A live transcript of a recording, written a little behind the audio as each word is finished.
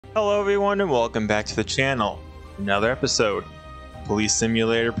Hello everyone and welcome back to the channel. Another episode, Police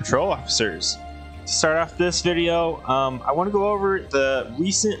Simulator Patrol Officers. To start off this video, I want to go over the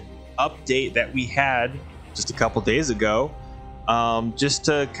recent update that we had just a couple days ago, just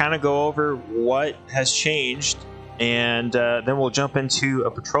to kind of go over what has changed, and then we'll jump into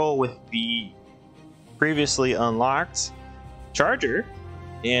a patrol with the previously unlocked Charger.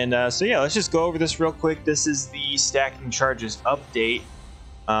 And so yeah, let's just go over this real quick. This is the Stacking Charges update.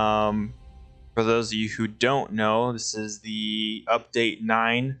 For those of you who don't know, this is the update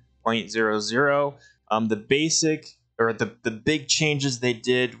 9.00. The basic or the big changes they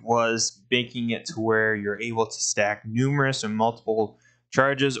did was making it to where you're able to stack numerous and multiple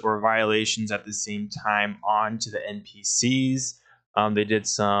charges or violations at the same time onto the NPCs. They did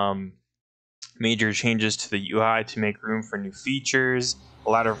some major changes to the UI to make room for new features, a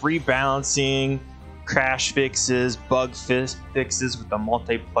lot of rebalancing, crash fixes, bug fixes with the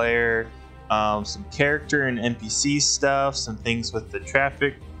multiplayer, some character and NPC stuff, some things with the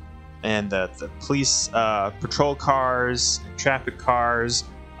traffic and the police patrol cars, and traffic cars.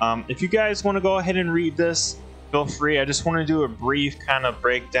 If you guys want to go ahead and read this, feel free. I just want to do a brief kind of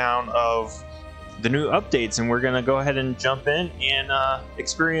breakdown of the new updates, and we're going to go ahead and jump in and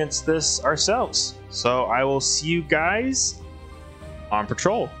experience this ourselves. So I will see you guys on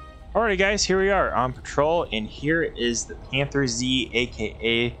patrol. Alrighty guys, here we are on patrol, and here is the Panther Z,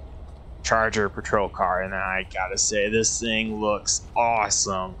 aka Charger patrol car, and I gotta say, this thing looks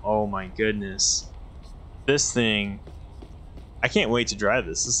awesome. Oh my goodness. This thing, I can't wait to drive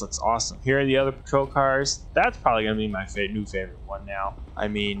this. This looks awesome. Here are the other patrol cars. That's probably gonna be my new favorite one now. I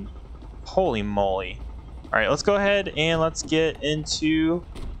mean, holy moly. Alright, let's go ahead and let's get into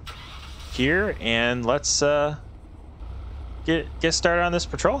here, and let's get started on this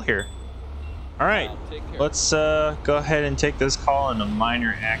patrol here. All right, let's go ahead and take this call in a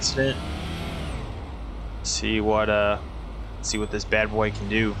minor accident. See what this bad boy can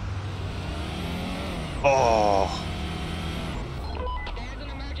do. Oh. There's an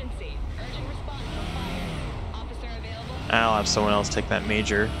emergency. Urgent response required. Officer available. I'll have someone else take that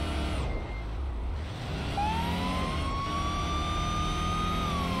major.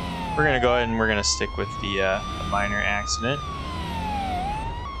 We're gonna go ahead and we're gonna stick with the minor accident.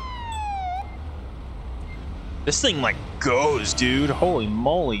 This thing like goes, dude. Holy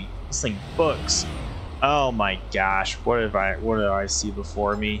moly, this thing books. Oh my gosh, what did I see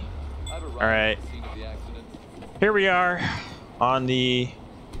before me? All right, here we are on the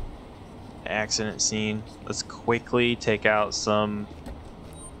accident scene. Let's quickly take out some.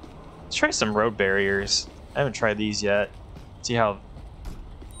 Let's try some road barriers. I haven't tried these yet. See how.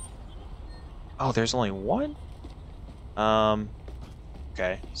 Oh, there's only one?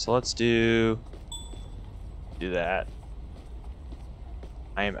 Okay, so let's do that.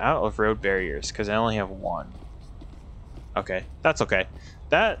 I am out of road barriers because I only have one. Okay, that's okay.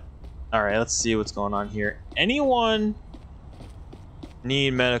 Alright, let's see what's going on here. Anyone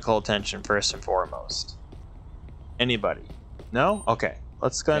need medical attention first and foremost? Anybody? No? Okay,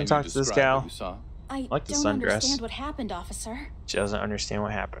 let's go ahead and talk to this gal. I like the don't sundress. understand what happened, officer. She doesn't understand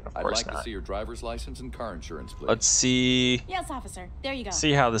what happened, of course I'd like not. to see your driver's license and car insurance, please. Let's see. Yes, officer. There you go.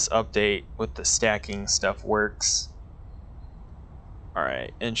 See how this update with the stacking stuff works. All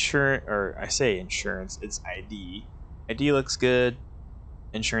right, insurance, or I say insurance, it's ID. ID looks good.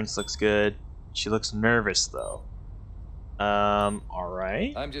 Insurance looks good. She looks nervous though. All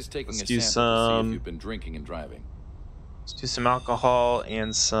right. I'm just taking Let's a do sample to see some. if you've been drinking and driving. Let's do some alcohol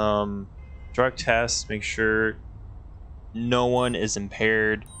and some drug tests. Make sure no one is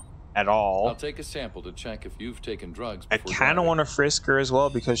impaired at all. I'll take a sample to check if you've taken drugs I before kind of driving. want to frisk her as well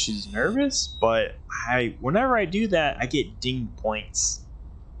because she's nervous, but whenever I do that, I get ding points.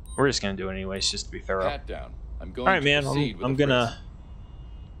 We're just gonna do it anyways, just to be thorough. Pat down. I'm going All right, to man. proceed with I'm a gonna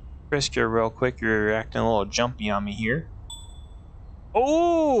frisk you real quick. You're acting a little jumpy on me here.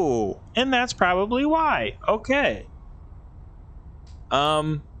 Oh, and that's probably why. Okay.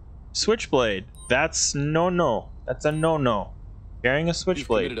 Switchblade. That's no. That's a no. Carrying a You've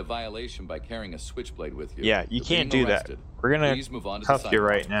switchblade. committed a violation by carrying a switchblade with you. Yeah, you You're can't being do arrested. that. We're gonna Please move on to cuff the you sidewalk.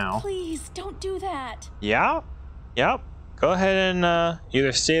 right now. Please, don't do that. Yeah. Yep. Go ahead and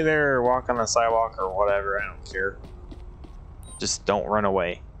either stay there or walk on the sidewalk or whatever. I don't care. Just don't run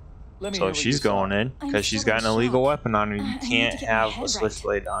away. Let me So hear if what she's you saw. going in, I'm because she's still got in an illegal shock. weapon on her, you I need to can't get my have head a right.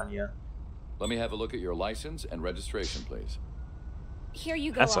 switchblade on you. Let me have a look at your license and registration, please. Here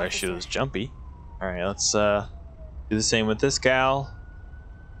you go, That's why officer. she was jumpy. All right, let's do the same with this gal.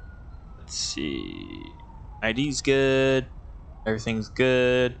 Let's see. ID's good. Everything's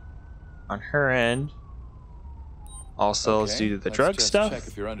good on her end. Also, let's do the let's drug just stuff. Check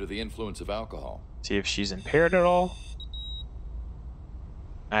if you're under the influence of alcohol. See if she's impaired at all.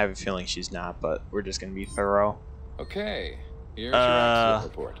 I have a feeling she's not, but we're just gonna be thorough. Okay, here's your accident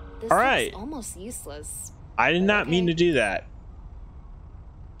report. This All right. looks almost useless. I did not mean Okay. to do that.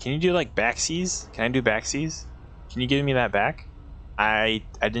 Can you do like backsies? Can I do backsies? Can you give me that back? I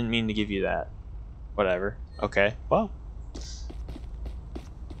didn't mean to give you that. Whatever. Okay. Well.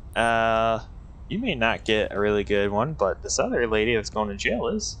 You may not get a really good one, but this other lady that's going to jail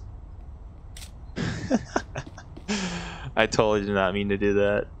is. I totally did not mean to do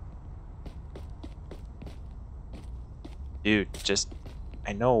that. Dude, just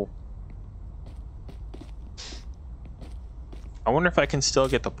I know. I wonder if I can still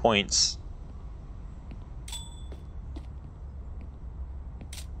get the points.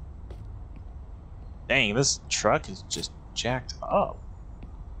 Dang, this truck is just jacked up.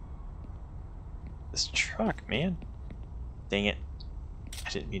 This truck, man. Dang it. I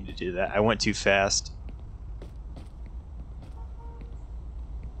didn't mean to do that. I went too fast.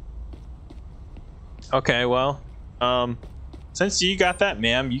 Okay, well, since you got that,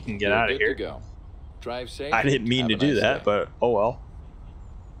 ma'am, you can get You're out of good here. to go. Drive safe. I didn't mean Have to a do nice that, day. but oh well.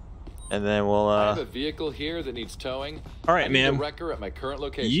 And then we'll I have a vehicle here that needs towing. all right, I need a ma'am. wrecker at my current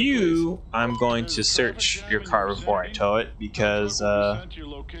location, You, I'm going to search your car before I tow it because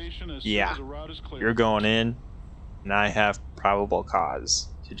yeah, you're going in, and I have probable cause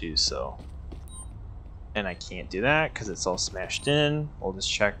to do so. And I can't do that because it's all smashed in. We'll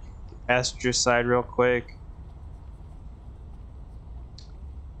just check the passenger side real quick.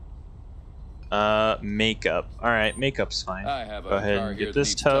 Makeup. All right, makeup's fine. I have Go a ahead car and here get that this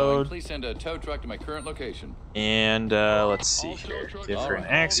needs towing. towed. Please send a tow truck to my current location. And let's see here. Give her an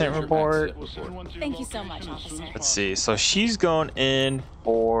accident report. Thank you so much, officer. Let's see. So she's going in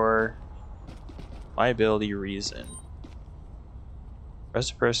for liability reason.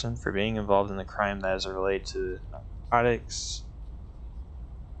 Arrest a person for being involved in the crime that is related to narcotics.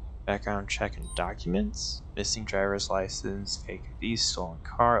 Background check and documents. Missing driver's license. Fake ID. Stolen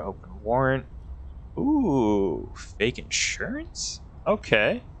car. Open warrant. Ooh, fake insurance?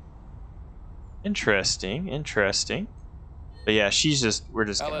 Okay. Interesting, interesting. But yeah, we're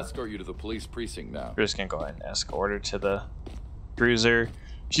just I'll gonna escort you to the police precinct now. We're just gonna go ahead and escort her to the cruiser.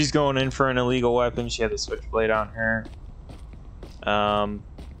 She's going in for an illegal weapon. She had the switchblade on her.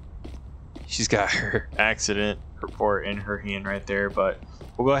 She's got her accident report in her hand right there, but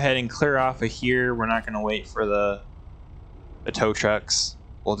we'll go ahead and clear off of here. We're not gonna wait for the tow trucks.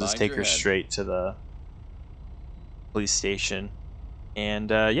 We'll just Mind take your her head. straight to the police station. And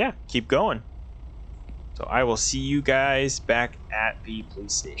yeah, keep going. So I will see you guys back at the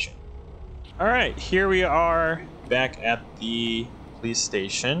police station. All right, here we are back at the police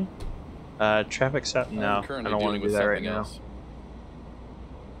station. Traffic stop? No, I'm I currently don't want dealing to do with that right something now. else.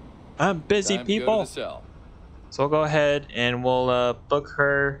 I'm busy, Time to go to people. the cell. So we'll go ahead and we'll book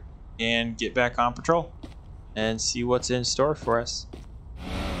her and get back on patrol and see what's in store for us.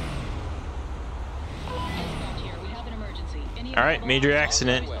 All right, major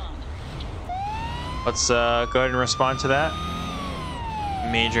accident. Let's go ahead and respond to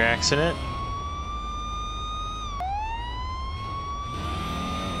that. Major accident.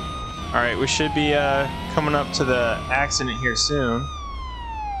 All right, we should be coming up to the accident here soon.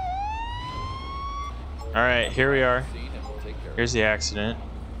 All right, here we are. Scene and we'll take care of it. Here's the accident.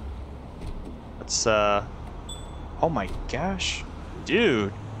 Let's oh my gosh.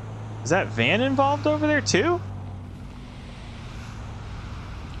 Dude, is that van involved over there too?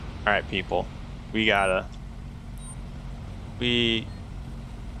 All right, people. We Wait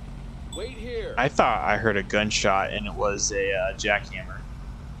here. I thought I heard a gunshot and it was a jackhammer.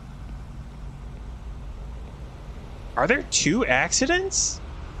 Are there two accidents?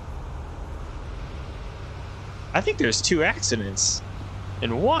 I think there's two accidents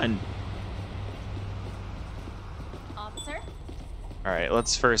in one. Officer? All right,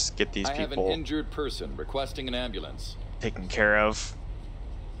 let's first get these I have an people injured person requesting an ambulance. taken care of.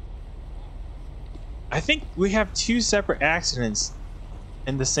 I think we have two separate accidents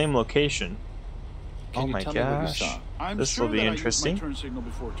in the same location. Can Oh you my tell me what you gosh. saw? I'm This sure will be that interesting. I used my turn signal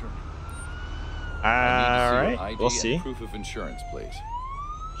before turning. All I need to see your right, ID we'll and see. proof of insurance, please.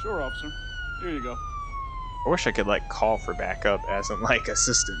 Sure, officer. Here you go. I wish I could like call for backup as in like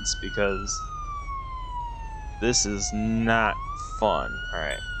assistance because this is not fun. All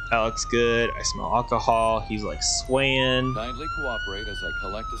right, that looks good. I smell alcohol. He's like swaying. Kindly cooperate as I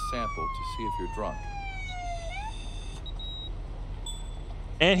collect a sample to see if you're drunk.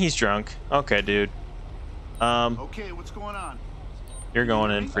 And he's drunk. Okay, dude. Okay, what's going on? You're going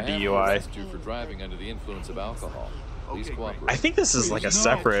in for I have to DUI. arrest you for driving under the influence of alcohol. Please Okay, great. cooperate. I think this is like a Please, no.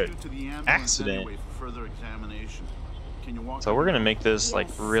 separate To the ambulance accident. anyway for further examination. Can you walk So we're me gonna down? make this like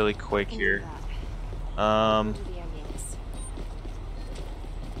Yes, really quick I can do here. that. Um, Go to the ambulance.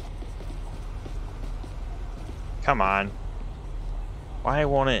 come on. Why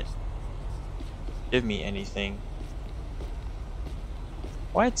won't it give me anything?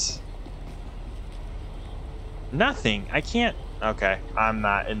 What? Nothing. I can't. Okay, I'm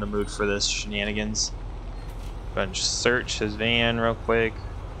not in the mood for this shenanigans. Go ahead and just search his van real quick.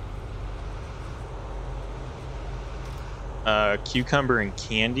 Cucumber and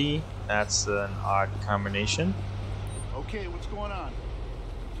candy. That's an odd combination. Okay, what's going on?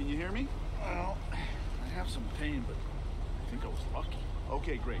 Can you hear me? Well, I have some pain, but I think I was lucky.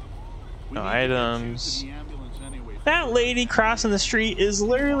 Okay, great. We No need to get you items. to the ambulance anyway for That further lady crossing the street is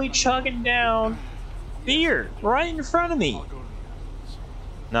literally chugging down beer right in front of me. I'll go to the ambulance.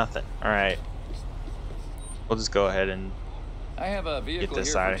 Nothing. All right. We'll just go ahead and. I have a vehicle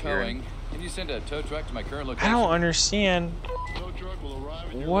this here outta for here. towing. Can you send a tow truck to my current I location? don't understand Tow truck will arrive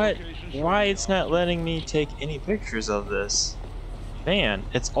at your what, location why shortly, it's not officer. letting me take any pictures of this van.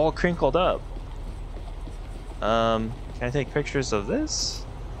 It's all crinkled up. Can I take pictures of this?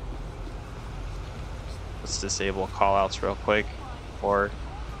 Let's disable callouts real quick. Or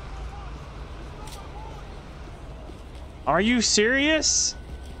are you serious?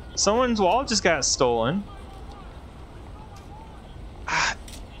 Someone's wallet just got stolen. Ah,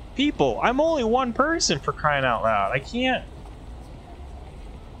 people, I'm only one person, for crying out loud. I can't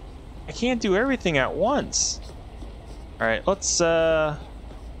do everything at once. All right, let's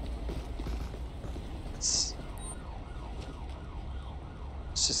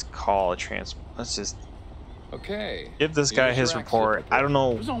just call a let's just Okay. give this guy Here's his your exit report. report. I don't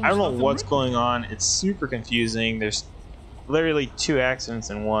know There's almost nothing what's written. going on. It's super confusing. There's literally 2 accidents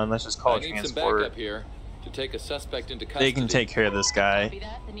in one. Let's just call I it need some transport. backup here to take a suspect into custody. They can take care of this guy, Copy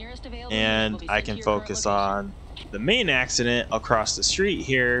that. The nearest available unit will and be I sent to can your current focus location. on the main accident across the street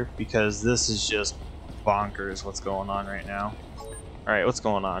here, because this is just bonkers what's going on right now. All right, what's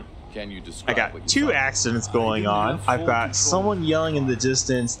going on? Can you I describe got what you 2 saw? accidents going didn't on. have I've full got control. someone yelling in the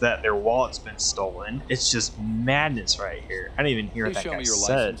distance that their wallet's been stolen. It's just madness right here. I didn't even hear what Please that show guy me your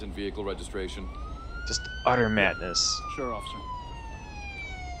said. license and vehicle registration. Just utter madness. Sure, officer.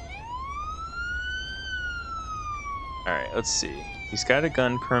 All right, let's see. He's got a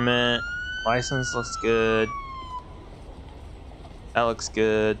gun permit. License looks good. That looks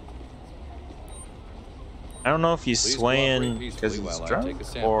good. I don't know if he's Please swaying cooperate because peacefully he's while I drunk, take a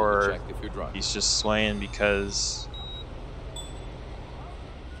sample to or check if you're drunk. he's just swaying because...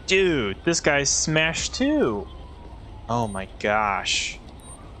 Dude, this guy's smashed too. Oh my gosh.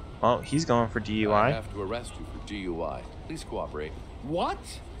 Well, he's going for I DUI. have to arrest you for DUI. Please cooperate. What?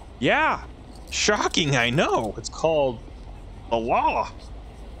 Yeah. Shocking, I know. It's called the law.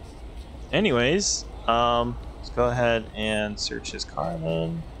 Anyways, let's go ahead and search his car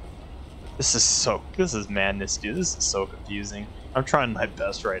then. This is madness, dude. This is so confusing. I'm trying my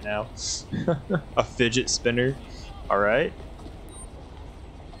best right now. A fidget spinner. All right.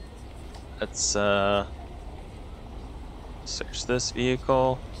 Let's search this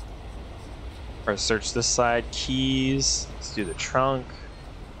vehicle, or search this side. Keys. Let's do the trunk.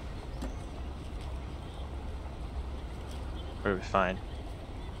 What do we find?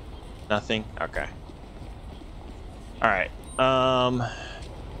 Nothing. Okay. All right.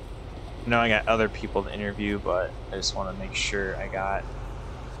 No, I got other people to interview, but I just want to make sure I got.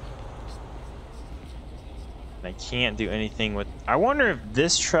 And I can't do anything with. I wonder if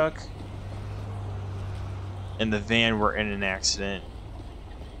this truck and the van were in an accident,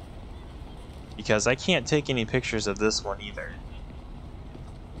 because I can't take any pictures of this one either.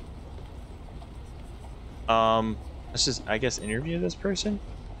 Let's just, I guess, interview this person.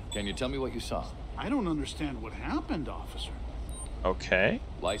 Can you tell me what you saw? I don't understand what happened, officer. Okay.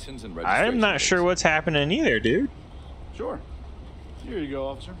 License and registration. I'm not please. sure what's happening either, dude. Sure. Here you go,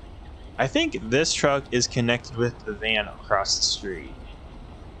 officer. I think this truck is connected with the van across the street.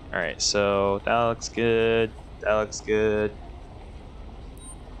 Alright, so that looks good. That looks good.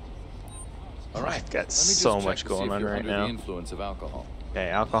 All right. I've got Let me just so check much to see going if on you're right under now. the influence of alcohol. Okay,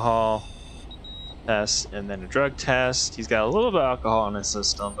 alcohol test, and then a drug test. He's got a little bit of alcohol in his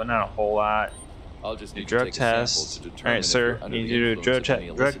system, but not a whole lot. I'll just A need drug to take a sample test. to determine Alright, if sir. you're under Need the you to do a influence of any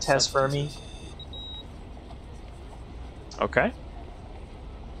drug illicit test for me? substances. Okay.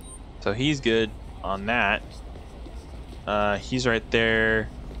 So he's good on that. He's right there.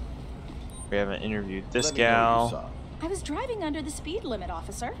 We haven't interviewed this Let me know what you gal. saw. I was driving under the speed limit,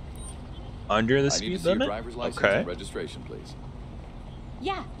 officer. Under the I need to speed see your limit? driver's license Okay. and registration, please.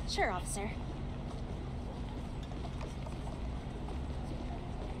 Yeah, sure, officer.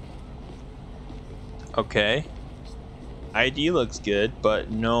 Okay. ID looks good, but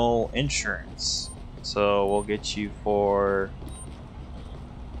no insurance. So we'll get you for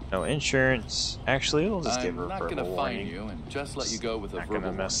no insurance. Actually, we'll just give her a I'm not verbal gonna warning. fine you and just let you go with a Not verbal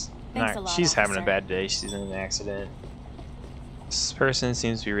gonna warning. miss. Thanks a lot, She's having a officer. bad day. She's in an accident. This person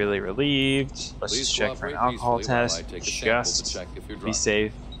seems to be really relieved. Let's Please just check for an cooperate alcohol peacefully while test. I take a sample to Just check if you're be drunk.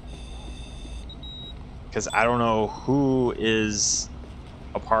 safe. Because I don't know who is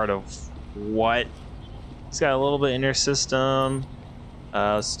a part of what. He's got a little bit in their system.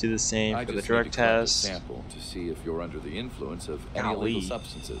 Let's do the same I for the just drug need to collect a test. sample to see if you're under the influence of any Golly. illegal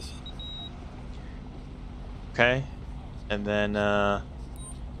substances. Okay. And then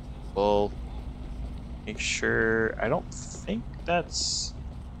we'll make sure. I don't think that's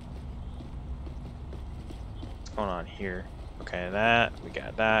what's going on here. Okay, we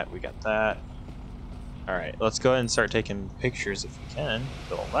got that. All right, let's go ahead and start taking pictures if we can.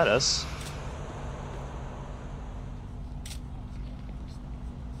 They'll let us.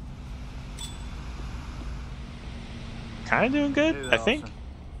 Kind of doing good, Hey there, I think. officer.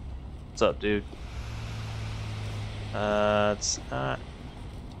 What's up, dude? It's not.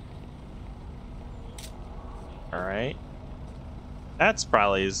 Alright. That's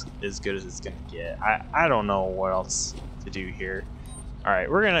probably as good as it's gonna get. I don't know what else to do here.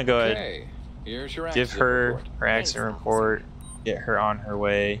 Alright, we're gonna go ahead Okay, here's your give accident her report. her accident report, get her on her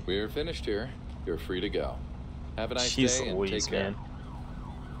way. We're finished here. You're free to go. Have a nice Jeez day and Louise, take care. man.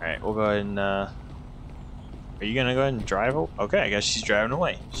 Alright, we'll go ahead and are you gonna go ahead and drive? Okay, I guess she's driving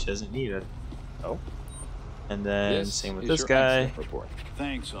away. She doesn't need it. Oh. And then This same with is this your guy. accident report.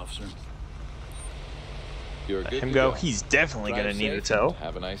 Thanks, officer. You're Let good him to go. He's definitely Drive gonna need a safe tow. and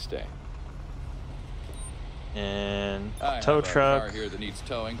have a nice day. And I tow have truck. a car here that needs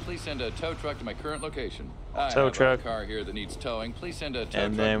towing. Please send a tow truck to my current location. Tow I truck. have a car here that needs towing. Please send a tow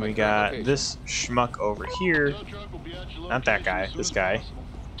And truck then to my we current got location. this schmuck over here. Not that guy, this guy.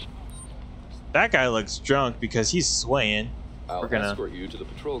 That guy looks drunk because he's swaying. I'll we're gonna- escort you to the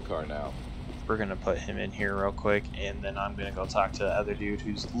patrol car now. We're gonna put him in here real quick, and then I'm gonna go talk to the other dude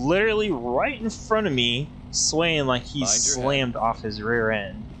who's literally right in front of me, swaying like he's Mind your slammed off his rear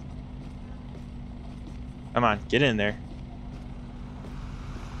end. Come on, get in there.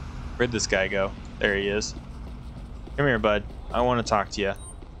 Where'd this guy go? There he is. Come here, bud. I want to talk to you.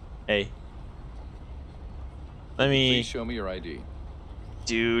 Hey. Let me... Please show me your ID.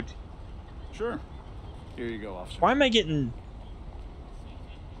 Dude. Sure. Here you go, officer. Why am I getting...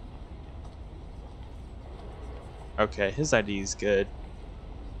 Okay, his ID is good.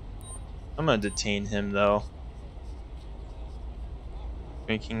 I'm gonna detain him, though.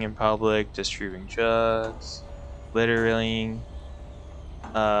 Drinking in public, distributing drugs, littering,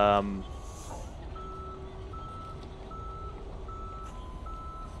 oh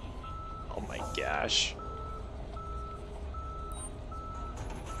my gosh.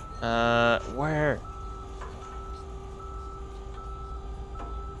 Where?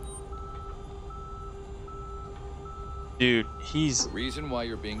 Dude, he's... The reason why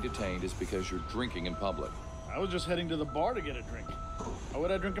you're being detained is because you're drinking in public. I was just heading to the bar to get a drink. How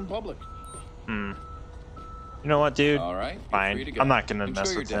would I drink in public? You know what, dude? All right, you're Fine. free to go. I'm not gonna Enjoy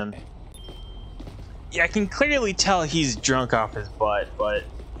mess your with him. day. Yeah, I can clearly tell he's drunk off his butt, but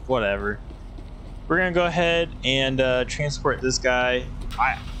whatever. We're gonna go ahead and transport this guy.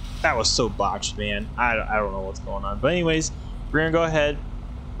 That was so botched, man. I don't know what's going on. But anyways, we're gonna go ahead,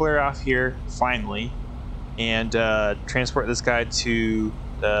 clear off here, finally, and transport this guy to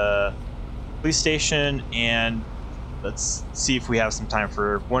the police station, and let's see if we have some time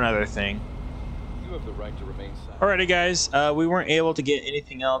for one other thing. You have the right to remain silent. Alrighty guys, we weren't able to get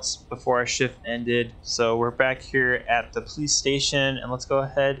anything else before our shift ended, so we're back here at the police station, and let's go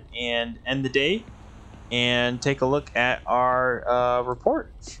ahead and end the day and take a look at our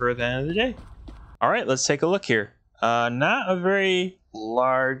report for the end of the day. Alright, let's take a look here. Not a very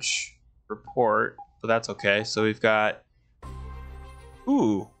large report, but that's okay. So we've got,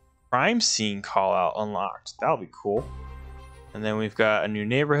 ooh, crime scene call out unlocked. That'll be cool. And then we've got a new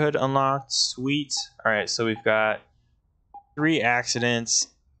neighborhood unlocked. Sweet. All right, so we've got 3 accidents.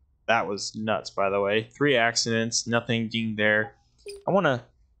 That was nuts, by the way. 3 accidents, nothing dinged there. I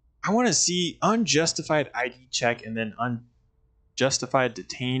wanna see unjustified ID check and then unjustified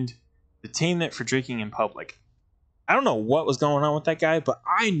detainment for drinking in public. I don't know what was going on with that guy, but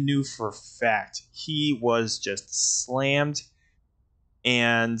I knew for a fact he was just slammed,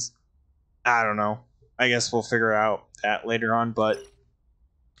 and I don't know. I guess we'll figure out that later on, but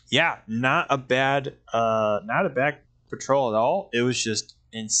yeah, not a bad patrol at all. It was just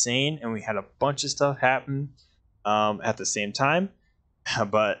insane, and we had a bunch of stuff happen at the same time.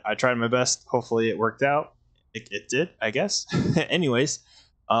 but I tried my best. Hopefully it worked out. It did, I guess. Anyways,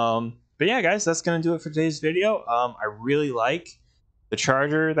 but yeah, guys, that's gonna do it for today's video. I really like the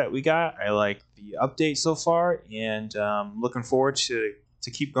charger that we got. I like the update so far, and looking forward to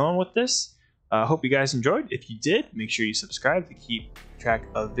keep going with this. I hope you guys enjoyed. If you did, make sure you subscribe to keep track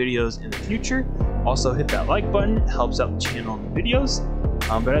of videos in the future. Also hit that like button, it helps out the channel and the videos.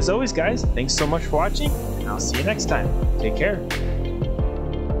 But as always, guys, thanks so much for watching, and I'll see you next time. Take care.